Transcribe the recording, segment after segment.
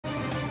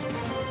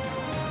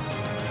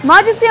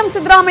ಮಾಜಿ ಸಿಎಂ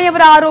ಸಿದ್ದರಾಮಯ್ಯ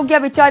ಅವರ ಆರೋಗ್ಯ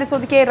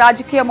ವಿಚಾರಿಸೋದಕ್ಕೆ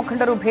ರಾಜಕೀಯ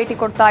ಮುಖಂಡರು ಭೇಟಿ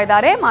ಕೊಡ್ತಾ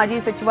ಇದ್ದಾರೆ. ಮಾಜಿ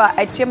ಸಚಿವ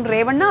ಎಚ್ಎಂ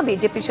ರೇವಣ್ಣ,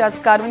 ಬಿಜೆಪಿ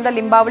ಶಾಸಕ ಅರವಿಂದ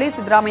ಲಿಂಬಾವಳಿ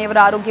ಸಿದ್ದರಾಮಯ್ಯ ಅವರ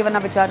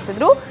ಆರೋಗ್ಯವನ್ನ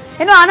ವಿಚಾರಿಸಿದ್ರು.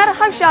 ಇನ್ನು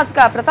ಅನರ್ಹ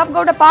ಶಾಸಕ ಪ್ರತಾಪ್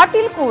ಗೌಡ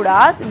ಪಾಟೀಲ್ ಕೂಡ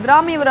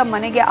ಸಿದ್ದರಾಮಯ್ಯ ಅವರ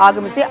ಮನೆಗೆ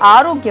ಆಗಮಿಸಿ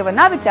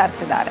ಆರೋಗ್ಯವನ್ನ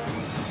ವಿಚಾರಿಸಿದ್ದಾರೆ.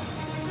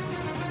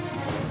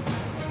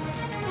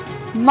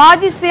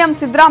 ಮಾಜಿ ಸಿಎಂ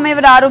ಸಿದ್ದರಾಮಯ್ಯ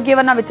ಅವರ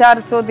ಆರೋಗ್ಯವನ್ನ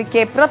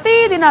ವಿಚಾರಿಸೋದಕ್ಕೆ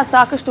ಪ್ರತಿದಿನ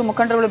ಸಾಕಷ್ಟು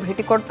ಮುಖಂಡರುಗಳು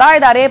ಭೇಟಿ ಕೊಡ್ತಾ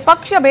ಇದ್ದಾರೆ.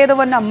 ಪಕ್ಷ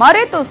ಭೇದವನ್ನ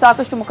ಮರೆತು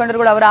ಸಾಕಷ್ಟು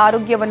ಮುಖಂಡರುಗಳು ಅವರ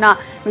ಆರೋಗ್ಯವನ್ನ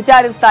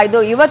ವಿಚಾರಿಸ್ತಾ ಇದ್ದು,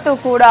 ಇವತ್ತು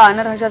ಕೂಡ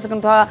ಅನರ್ಹ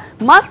ಶಾಸಕರಂತಹ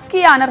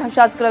ಮಸ್ಕಿಯ ಅನರ್ಹ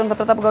ಶಾಸಕರಾದಂತಹ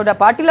ಪ್ರತಾಪ್ ಗೌಡ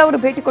ಪಾಟೀಲ್ ಅವರು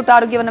ಭೇಟಿ ಕೊಟ್ಟು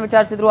ಆರೋಗ್ಯವನ್ನ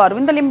ವಿಚಾರಿಸಿದ್ರು.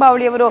 ಅರವಿಂದ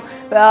ಲಿಂಬಾವಳಿ ಅವರು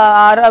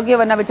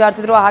ಆರೋಗ್ಯವನ್ನ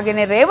ವಿಚಾರಿಸಿದ್ರು.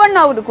 ಹಾಗೇನೆ ರೇವಣ್ಣ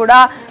ಅವರು ಕೂಡ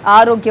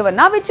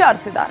ಆರೋಗ್ಯವನ್ನ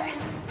ವಿಚಾರಿಸಿದ್ದಾರೆ.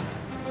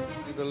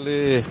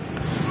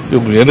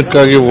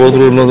 ಏನಕ್ಕಾಗಿ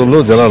ಹೋದ್ರು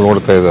ಅನ್ನೋದನ್ನು ಜನ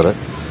ನೋಡ್ತಾ ಇದ್ದಾರೆ.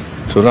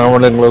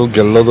 ಚುನಾವಣೆಗಳಲ್ಲಿ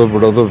ಗೆಲ್ಲೋದು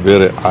ಬಿಡೋದು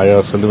ಬೇರೆ, ಆಯಾ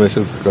ಸನ್ನಿವೇಶ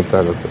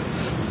ಆಗುತ್ತೆ.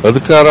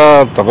 ಅಧಿಕಾರ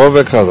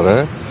ತಗೋಬೇಕಾದ್ರೆ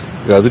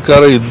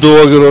ಅಧಿಕಾರ ಇದ್ದು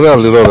ಹೋಗಿರೋರೆ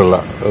ಅಲ್ಲಿರೋರಲ್ಲ,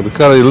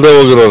 ಅಧಿಕಾರ ಇಲ್ಲದೆ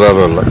ಹೋಗಿರೋರು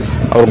ಯಾರಲ್ಲ.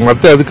 ಅವ್ರಿಗೆ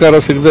ಮತ್ತೆ ಅಧಿಕಾರ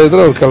ಸಿಗದೆ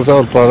ಇದ್ರೆ ಅವ್ರ ಕೆಲಸ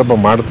ಅವ್ರು ಪ್ರಾರಂಭ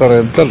ಮಾಡ್ತಾರೆ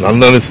ಅಂತ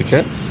ನನ್ನ ಅನಿಸಿಕೆ.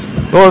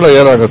 ನೋಡೋಣ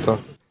ಏನಾಗುತ್ತೋ.